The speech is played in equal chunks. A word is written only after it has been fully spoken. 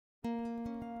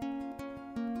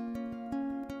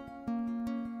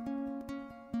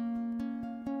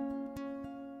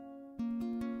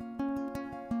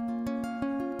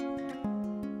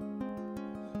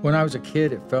When I was a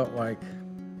kid, it felt like,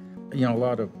 a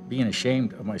lot of being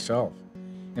ashamed of myself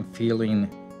and feeling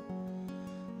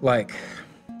like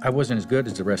I wasn't as good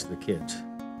as the rest of the kids.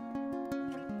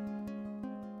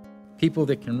 People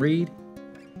that can read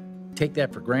take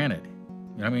that for granted.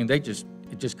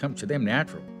 It just comes to them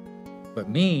natural. But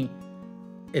me,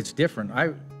 it's different.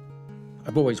 I've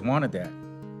always wanted that.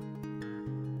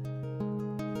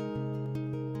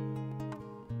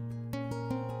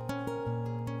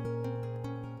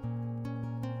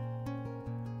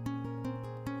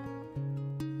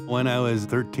 When I was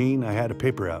 13, I had a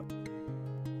paper out.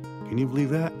 Can you believe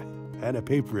that? I had a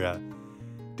paper out.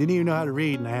 Didn't even know how to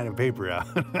read, and I had a paper out.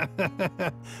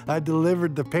 I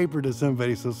delivered the paper to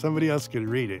somebody so somebody else could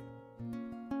read it.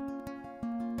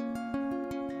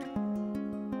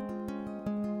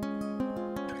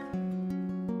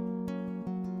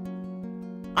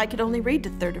 I could only read to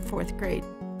 3rd or 4th grade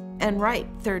and write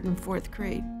 3rd and 4th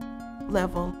grade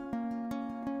level.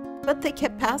 But they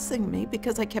kept passing me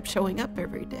because I kept showing up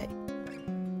every day.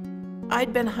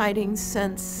 I'd been hiding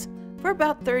since for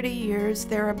about 30 years,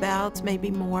 thereabouts, maybe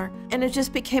more, and it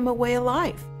just became a way of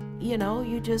life.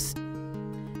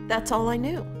 That's all I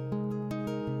knew.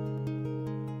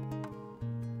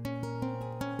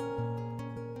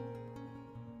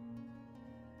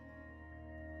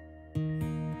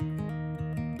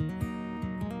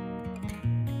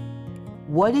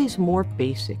 What is more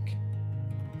basic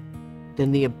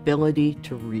than the ability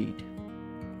to read?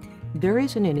 There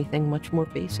isn't anything much more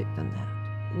basic than that.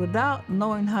 Without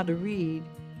knowing how to read,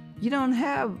 you're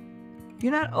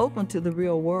not open to the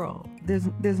real world.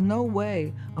 There's no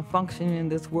way of functioning in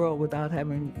this world without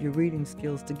having your reading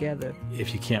skills together.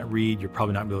 If you can't read, you're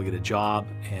probably not going to be able to get a job,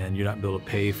 and you're not going to be able to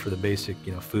pay for the basic,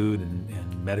 food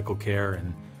and medical care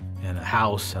and a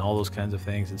house and all those kinds of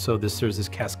things. And so there's this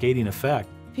cascading effect.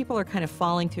 People are kind of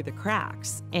falling through the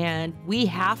cracks, and we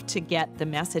have to get the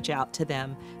message out to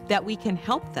them that we can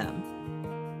help them.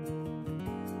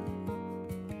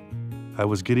 I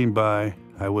was getting by.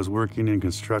 I was working in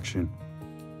construction.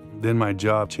 Then my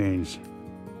job changed.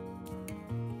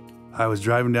 I was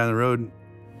driving down the road,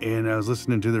 and I was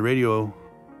listening to the radio,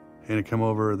 and it come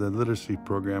over the literacy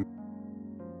program.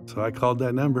 So I called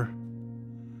that number,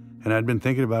 and I'd been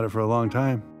thinking about it for a long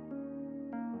time.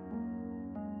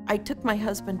 I took my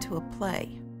husband to a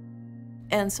play,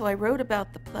 and so I wrote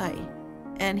about the play,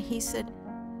 and he said,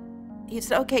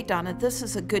 okay, Donna, this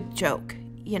is a good joke.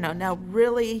 Now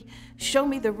really show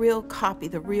me the real copy,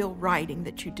 the real writing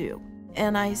that you do.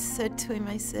 And I said to him,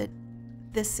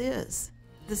 this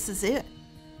is it.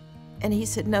 And he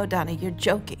said, no, Donna, you're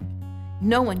joking.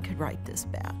 No one could write this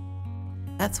bad.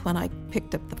 That's when I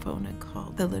picked up the phone and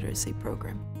called the literacy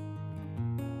program.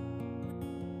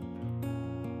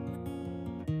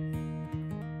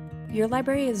 Your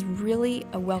library is really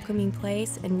a welcoming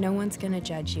place, and no one's going to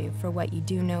judge you for what you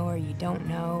do know or you don't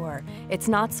know, or it's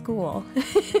not school.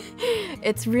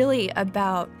 It's really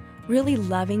about really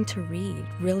loving to read,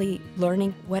 really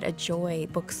learning what a joy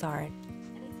books are.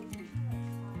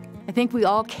 I think we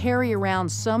all carry around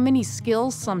so many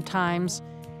skills sometimes,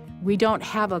 we don't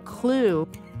have a clue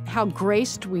how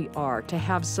graced we are to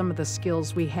have some of the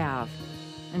skills we have,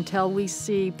 until we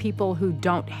see people who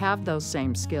don't have those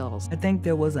same skills. I think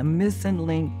there was a missing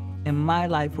link in my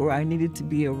life where I needed to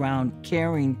be around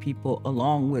carrying people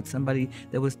along with somebody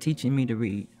that was teaching me to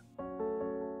read.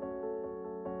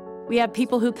 We have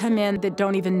people who come in that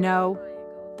don't even know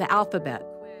the alphabet,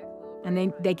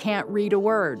 and they can't read a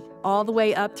word, all the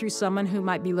way up through someone who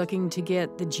might be looking to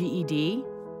get the GED.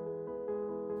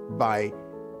 By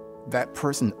that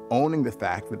person owning the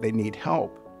fact that they need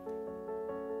help,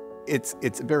 it's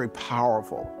very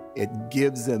powerful. It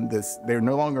gives them this, they're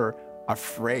no longer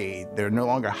afraid, they're no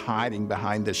longer hiding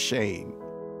behind the shame.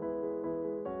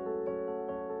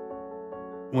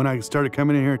 When I started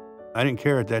coming in here, I didn't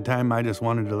care at that time, I just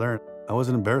wanted to learn. I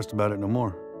wasn't embarrassed about it no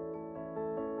more.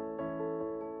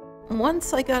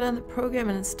 Once I got on the program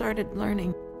and started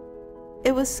learning,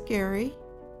 it was scary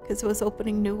because it was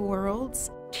opening new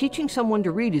worlds. Teaching someone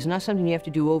to read is not something you have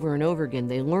to do over and over again.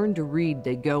 They learn to read,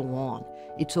 they go on.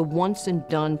 It's a once and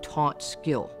done taught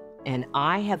skill. And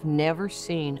I have never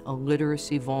seen a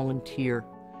literacy volunteer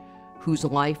whose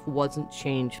life wasn't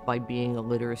changed by being a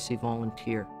literacy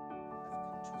volunteer.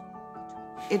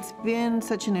 It's been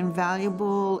such an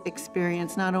invaluable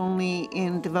experience, not only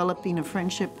in developing a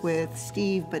friendship with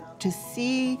Steve, but to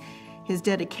see his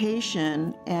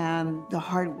dedication and the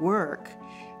hard work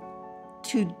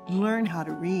to learn how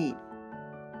to read.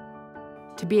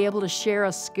 To be able to share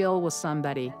a skill with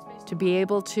somebody, to be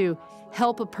able to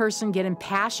help a person get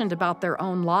impassioned about their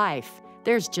own life,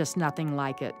 there's just nothing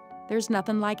like it. There's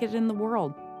nothing like it in the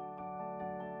world.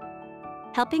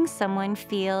 helping someone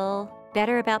feel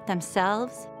better about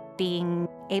themselves, being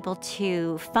able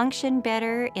to function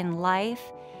better in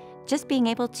life, just being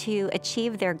able to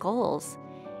achieve their goals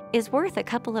is worth a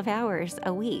couple of hours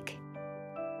a week.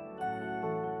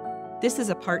 This is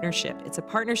a partnership. It's a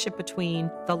partnership between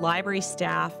the library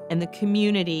staff and the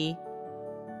community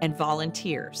and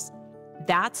volunteers.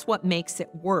 That's what makes it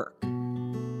work.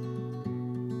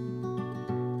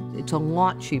 It's a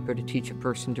lot cheaper to teach a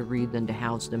person to read than to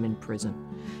house them in prison.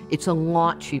 It's a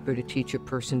lot cheaper to teach a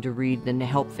person to read than to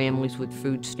help families with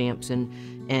food stamps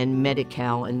and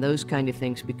Medi-Cal and those kind of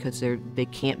things, because they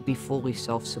can't be fully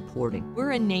self-supporting.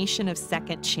 We're a nation of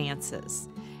second chances,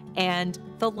 and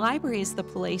the library is the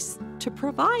place to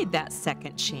provide that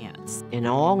second chance. And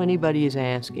all anybody is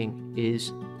asking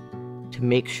is to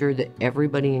make sure that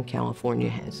everybody in California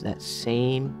has that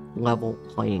same level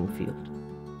playing field.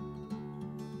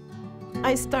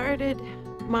 I started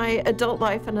my adult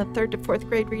life in a 3rd to 4th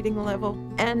grade reading level,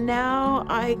 and now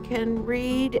I can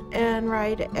read and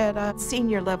write at a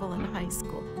senior level in high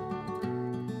school.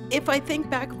 If I think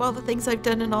back of all the things I've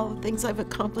done and all the things I've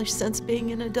accomplished since being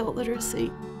in adult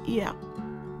literacy,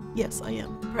 yes, I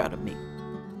am proud of me.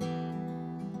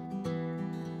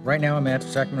 Right now I'm at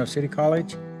Sacramento City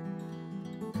College.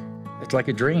 It's like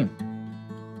a dream.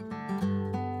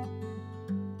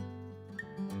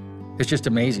 It's just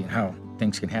amazing how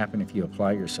things can happen if you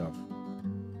apply yourself.